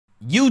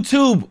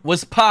YouTube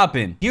was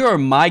popping. Here are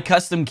my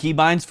custom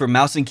keybinds for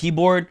mouse and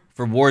keyboard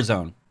for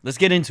Warzone. Let's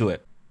get into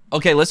it.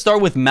 Okay, let's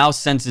start with mouse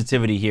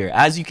sensitivity here.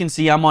 As you can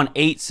see, I'm on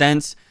 8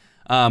 cents.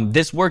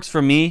 This works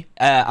for me.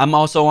 I'm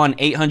also on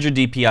 800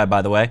 DPI,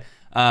 by the way.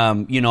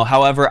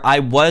 However, I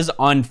was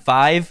on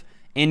 5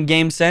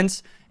 in-game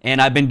sense,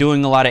 and I've been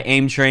doing a lot of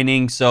aim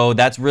training, so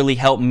that's really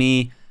helped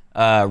me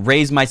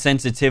raise my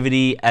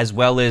sensitivity as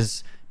well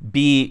as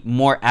be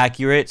more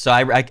accurate. So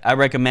I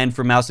recommend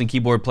for mouse and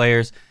keyboard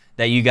players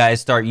that you guys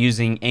start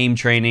using aim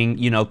training,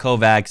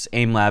 Kovacs,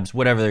 aim labs,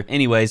 whatever.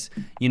 Anyways,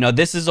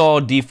 this is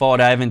all default.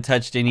 I haven't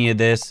touched any of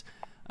this.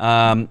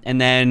 And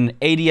then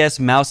ADS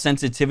mouse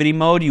sensitivity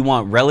mode, you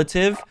want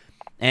relative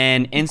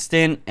and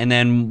instant, and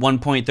then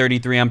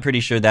 1.33. I'm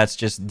pretty sure that's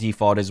just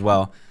default as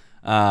well.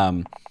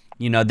 Then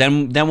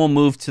we'll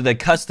move to the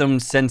custom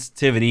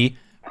sensitivity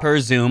per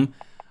zoom.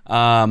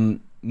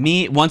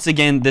 Once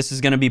again, this is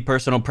going to be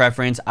personal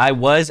preference. I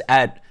was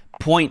at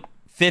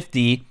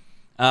 0.50.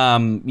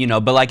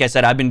 But like I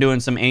said, I've been doing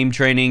some aim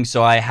training,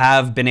 so I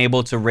have been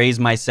able to raise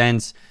my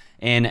sense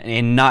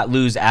and not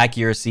lose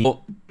accuracy.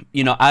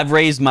 I've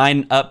raised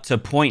mine up to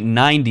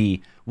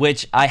 0.90,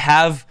 which I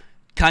have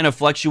kind of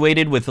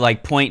fluctuated with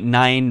like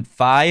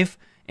 0.95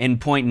 and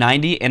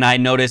 0.90, and I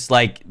noticed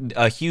like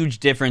a huge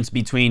difference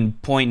between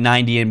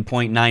 0.90 and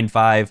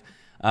 0.95.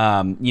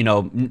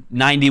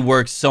 90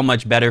 works so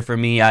much better for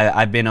me.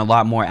 I've been a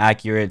lot more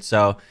accurate.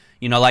 So,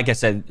 like I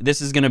said,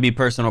 this is going to be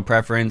personal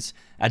preference.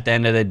 At the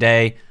end of the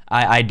day,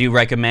 I do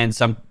recommend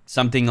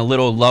something a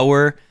little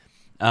lower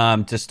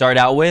to start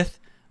out with,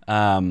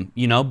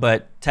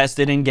 but test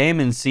it in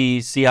game and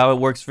see how it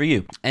works for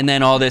you. And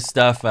then all this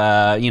stuff,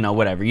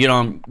 whatever. You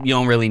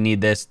don't really need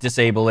this.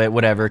 Disable it,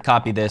 whatever.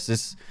 Copy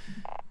this.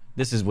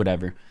 This is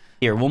whatever.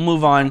 Here, we'll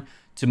move on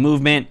to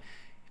movement.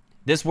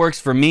 This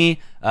works for me.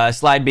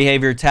 Slide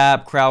behavior,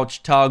 tap,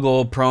 crouch,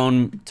 toggle,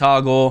 prone,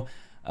 toggle,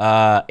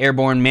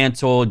 airborne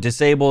mantle,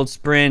 disabled,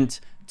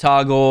 sprint,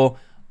 toggle,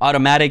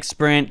 automatic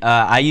sprint.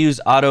 I use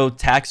auto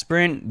tack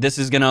sprint. This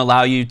is going to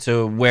allow you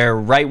to where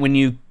right when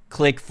you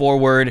click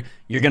forward,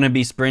 you're going to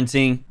be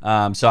sprinting.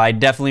 So I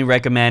definitely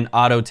recommend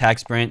auto tack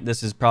sprint.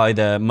 This is probably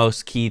the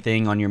most key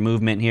thing on your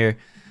movement here.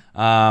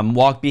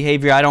 Walk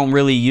behavior, I don't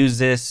really use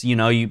this.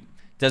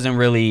 Doesn't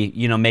really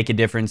make a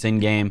difference in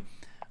game.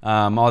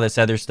 All this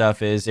other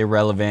stuff is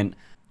irrelevant.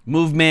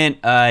 Movement,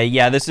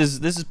 yeah, this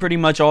is pretty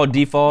much all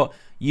default.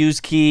 Use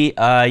key,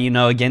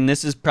 again,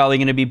 this is probably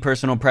going to be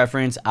personal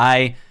preference.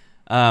 I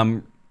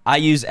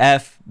use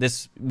F.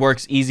 This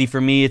works easy for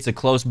me. It's a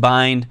close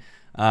bind,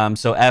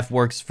 so F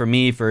works for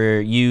me for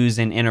use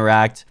and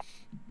interact.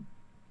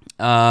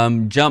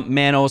 Jump,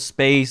 mantle,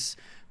 space,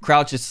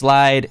 crouch,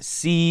 slide,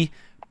 C,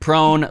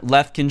 prone,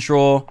 left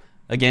control.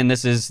 Again,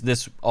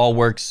 this all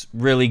works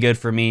really good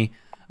for me.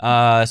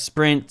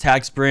 Sprint,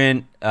 tack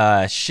sprint,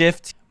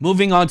 shift.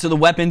 Moving on to the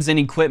weapons and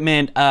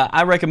equipment,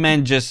 I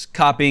recommend just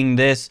copying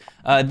this.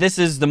 This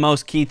is the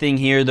most key thing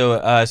here,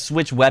 the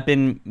switch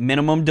weapon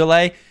minimum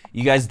delay.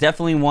 You guys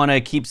definitely want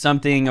to keep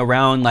something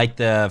around like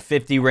the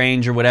 50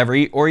 range or whatever,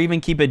 or even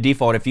keep it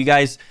default. If you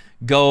guys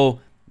go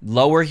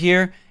lower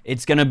here,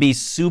 it's going to be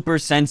super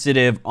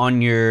sensitive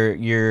on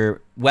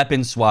your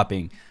weapon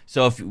swapping.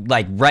 So if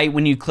like right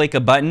when you click a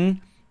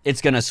button,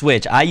 it's going to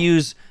switch. I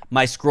use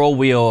my scroll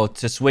wheel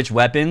to switch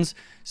weapons.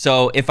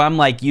 So if I'm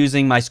like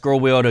using my scroll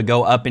wheel to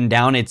go up and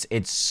down,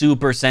 it's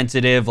super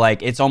sensitive.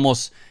 Like it's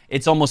almost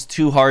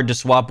too hard to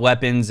swap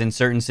weapons in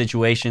certain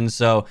situations.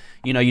 So,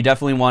 you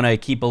definitely want to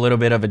keep a little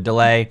bit of a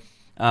delay.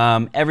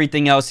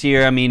 Everything else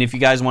here, I mean, if you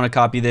guys want to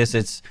copy this,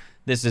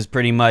 this is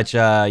pretty much,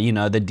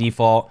 the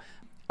default.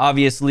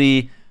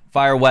 Obviously,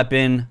 fire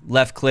weapon,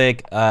 left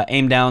click,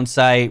 aim down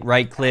sight,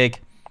 right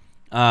click.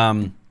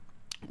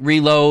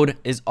 Reload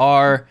is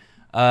R.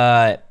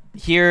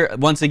 Here,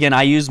 once again,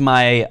 I use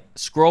my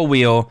scroll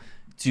wheel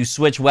to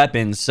switch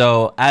weapons.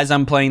 So as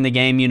I'm playing the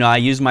game, I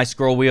use my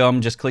scroll wheel.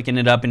 I'm just clicking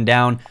it up and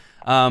down.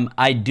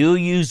 I do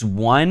use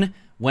 1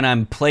 when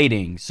I'm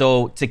plating,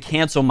 so to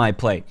cancel my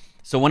plate.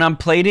 So when I'm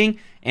plating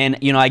and,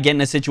 I get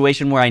in a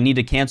situation where I need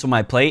to cancel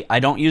my plate, I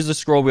don't use the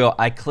scroll wheel.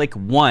 I click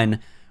 1,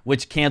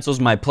 which cancels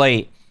my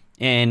plate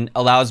and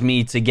allows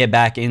me to get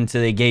back into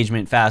the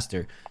engagement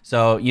faster.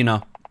 So,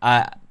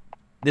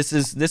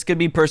 this could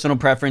be personal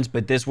preference,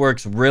 but this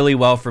works really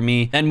well for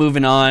me. Then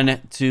moving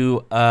on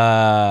to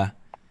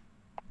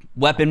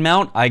weapon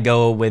mount, I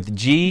go with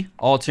G,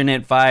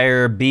 alternate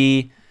fire,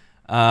 B,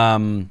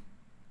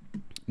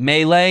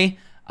 melee.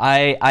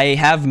 I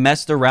have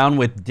messed around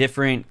with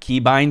different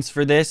keybinds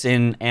for this,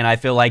 and I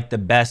feel like the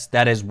best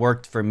that has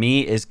worked for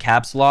me is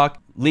caps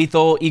lock.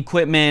 Lethal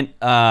equipment,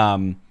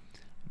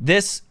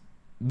 this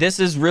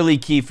is really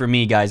key for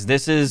me, guys.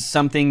 This is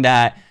something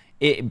that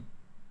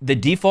the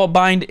default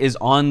bind is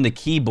on the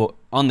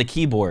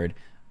keyboard.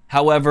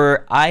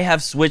 However, I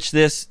have switched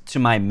this to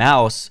my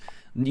mouse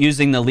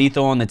using the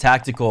lethal and the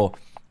tactical,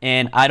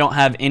 and I don't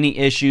have any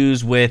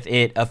issues with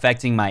it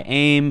affecting my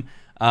aim.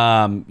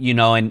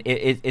 And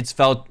it's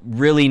felt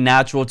really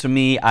natural to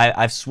me.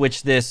 I've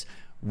switched this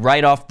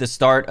right off the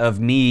start of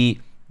me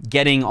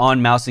getting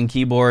on mouse and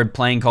keyboard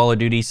playing Call of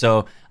Duty.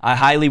 So I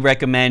highly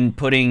recommend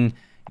putting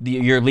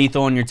your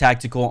lethal and your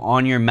tactical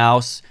on your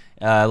mouse.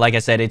 Like I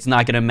said, it's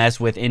not going to mess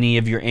with any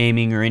of your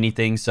aiming or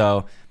anything.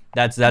 So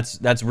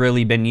that's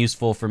really been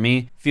useful for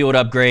me. Field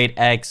upgrade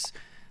X.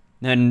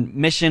 Then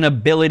mission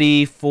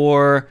ability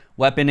for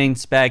weapon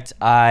inspect,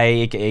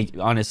 it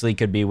honestly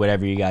could be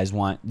whatever you guys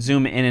want.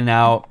 Zoom in and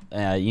out,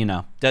 you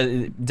know,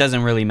 it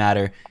doesn't really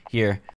matter here.